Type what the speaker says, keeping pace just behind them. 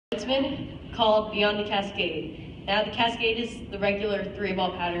herdsman called Beyond the Cascade. Now the Cascade is the regular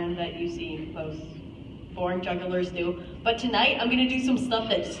 3-ball pattern that you see most boring jugglers do. But tonight I'm gonna do some stuff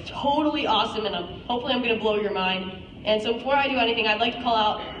that's totally awesome, and hopefully I'm gonna blow your mind. And so before I do anything, I'd like to call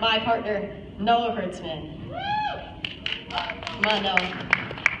out my partner, Noah Hertzman. Come on, Noah.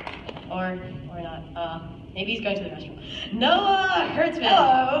 Or not. Maybe he's going to the restroom. Noah Hertzman.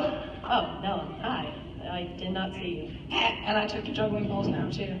 Hello. Oh, Noah. Hi. I did not see you. And I took your juggling balls now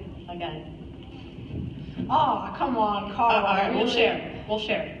too. I got it. Oh, come on, Karl. All right, really? We'll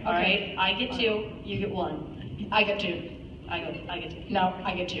share. All Okay. right. I get 2. You get 1. I get 2. I get 2. No,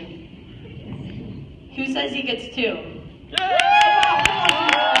 I get 2. Who says he gets 2? Yeah!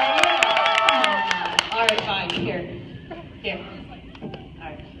 All right, fine. Here. All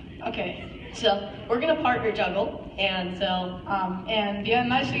right. Okay. So we're gonna partner juggle, and so And the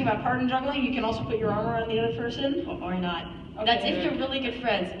nice thing about partner juggling, you can also put your arm around the other person. or not. Okay. That's if you're really good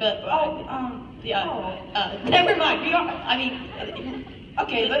friends. But Oh, never mind. We are. I mean,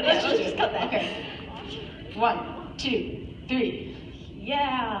 okay. Let's just cut that. Okay. 1, 2, 3.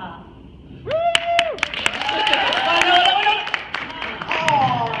 Yeah. Woo! No.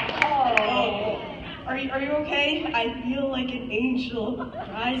 Oh, Karl. Are you okay? I feel like an angel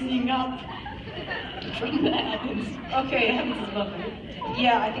rising up from the heavens. Okay. Heavens is above me.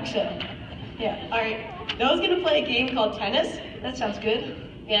 Yeah, I think so. Yeah. All right. Noah's gonna play a game called tennis. That sounds good.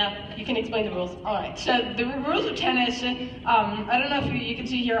 Yeah, you can explain the rules. All right. So the rules of tennis. I don't know if you can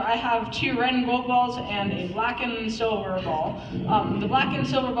see here. I have 2 red and gold balls and a black and silver ball. The black and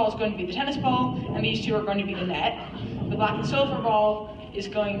silver ball is going to be the tennis ball, and these 2 are going to be the net. The black and silver ball is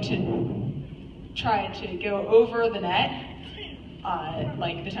going to try to go over the net,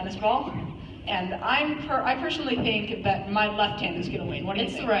 like the tennis ball. And I personally think that my left hand is going to win. What do you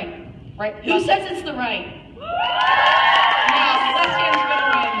think? It's the right. Right? Who says it's the right? No, left hand's going to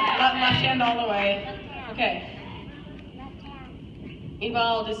win. Left hand all the way. Okay. Meanwhile,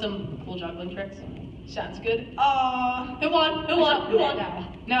 I'll do some cool juggling tricks. Sounds good. Who won? Who won?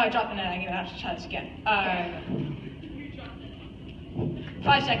 No, I dropped the net. I'm going to have to try this again. Alright.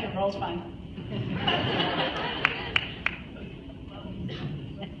 5-second roll's fine.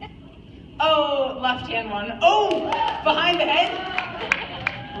 Oh, left hand won. Oh, behind the head.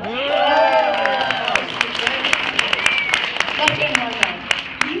 Left hand won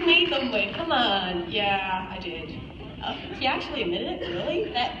though. You made them win. Come on. Yeah, I did. He actually admitted it?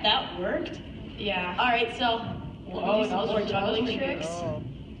 Really? That worked? Yeah. Alright, so we'll do some more juggling pretty tricks.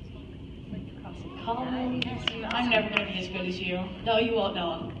 I'm never going to be as good as you. No, you won't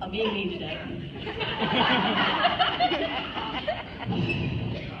know. I'm being mean today.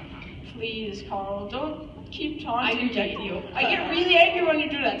 Please, Karl, don't keep taunting me. I reject you. I get really angry when you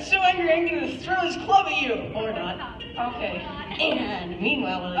do that. So angry, I'm going to throw this club at you. Or not. Okay. And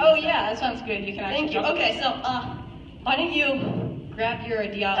meanwhile, Oh yeah, that sounds good. You can actually. thank you. juggle. Okay, so why don't you grab your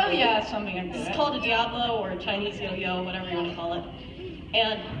Diablo? Oh yeah, that's something I'm good This is at. called a Diablo or a Chinese yo-yo, whatever you want to call it.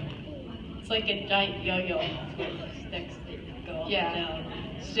 And it's like a giant yo-yo with sticks that go up and Yeah. down.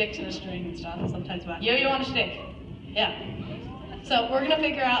 Sticks and a string and stuff. Sometimes back. Yo-yo on a stick. Yeah. So we're gonna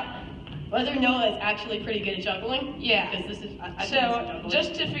figure out whether Noah is actually pretty good at juggling. Yeah. Because this is. I think So this is juggling.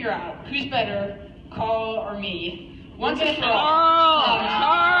 just to figure out who's better, Karl or me. Once We're and for gonna- all. Karl!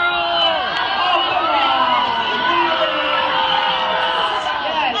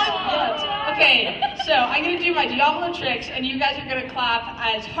 Yes. Okay, so I'm going to do my Diablo tricks, and you guys are going to clap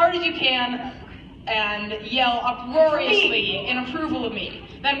as hard as you can and yell uproariously in approval of me.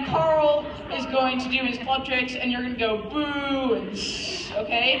 Then Karl is going to do his club tricks, and you're going to go boo and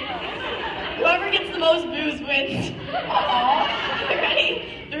okay? Whoever gets the most boos wins. Ready?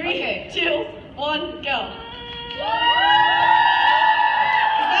 3, 2, 1, go. Is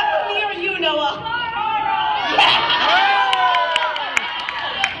that for me or you, Noah? Yeah!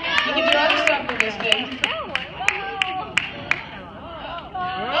 You can do other stuff with this thing.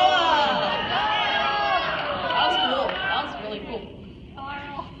 Noah! That was cool. That was really cool.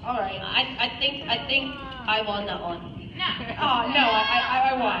 All right. I think I won that one. Oh, no,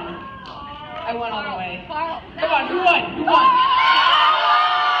 I won. I won all the way. Come on, who won? Who won?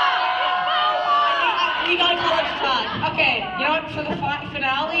 We gotta call it a tie. Okay, you know what? For the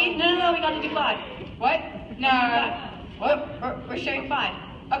finale? No, we gotta do 5. What? No. What? We're sharing 5.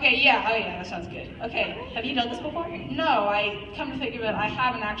 Okay, yeah. Oh, yeah, that sounds good. Okay. Have you done this before? No, I come to think of it, I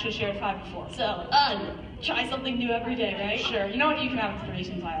haven't actually shared 5 before. So, try something new every day, right? Sure. You know what? You can have 3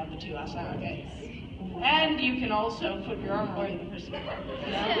 since I had the 2 last time. Okay. And you can also put your arm around the person.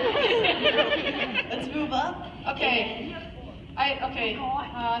 Let's move up. Okay.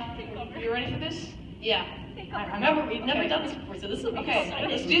 You ready for this? Yeah. We've never done this before, so this will be Okay, exciting.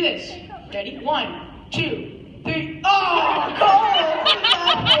 let's do this. Ready? 1, 2, 3. Oh, Karl! What's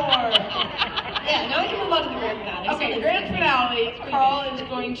that Yeah, now we can move on to the grand finale. for? Okay, grand finale. Karl is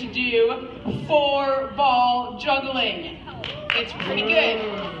going to do 4-ball juggling. It's pretty good.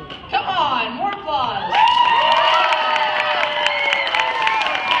 Come on, more applause.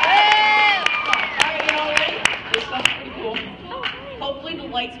 This stuff's pretty cool. Hopefully the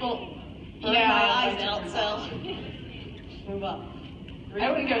lights won't burn Yeah, my eyes out, so move up. I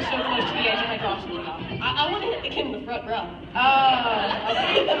wouldn't go so close to the edge of my costume. I want to hit the kid in the front row. Oh,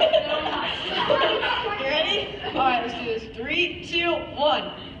 okay. You ready? Alright, let's do this. 3, 2,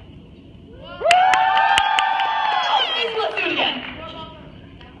 1. Oh, let's do it again.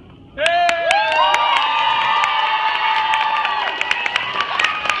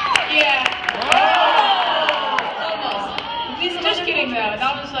 Yeah. Almost. Just kidding though.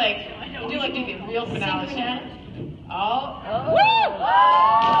 That was like, we do like do the real finale. Oh. Nice.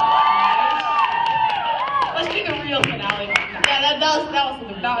 Let's do the real finale. Yeah, that was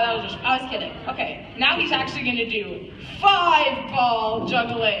just. I was kidding. Okay, now he's actually gonna do 5-ball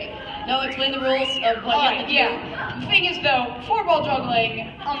juggling. No, explain the rules of what you have to do. Yeah. The thing is though, 4-ball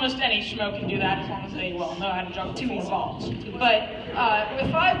juggling, almost any schmo can do that as long as they know how to juggle 4 balls. But with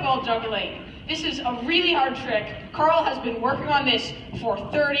 5-ball juggling, this is a really hard trick. Karl has been working on this for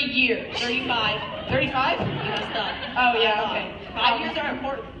 30 years. 35. 35? You messed up. Oh yeah, okay. 5 years are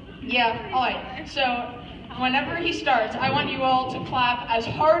important. Yeah, alright. So whenever he starts, I want you all to clap as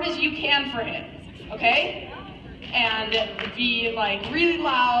hard as you can for him. Okay? And be like really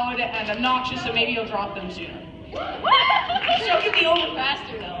loud and obnoxious, so maybe you'll drop them sooner. So it can be over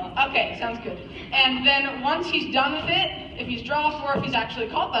faster though. Okay, sounds good. And then once he's done with it, if he's dropped or if he's actually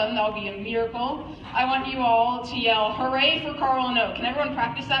caught them, that'll be a miracle. I want you all to yell, hooray for Karl and Oak. Can everyone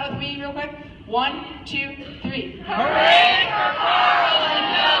practice that with me real quick? 1, 2, 3. Hooray for Karl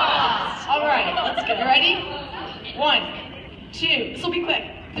and Oak! All right, let's go. You ready? 1, 2. This will be quick.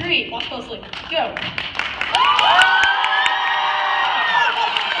 3. Watch closely. Go.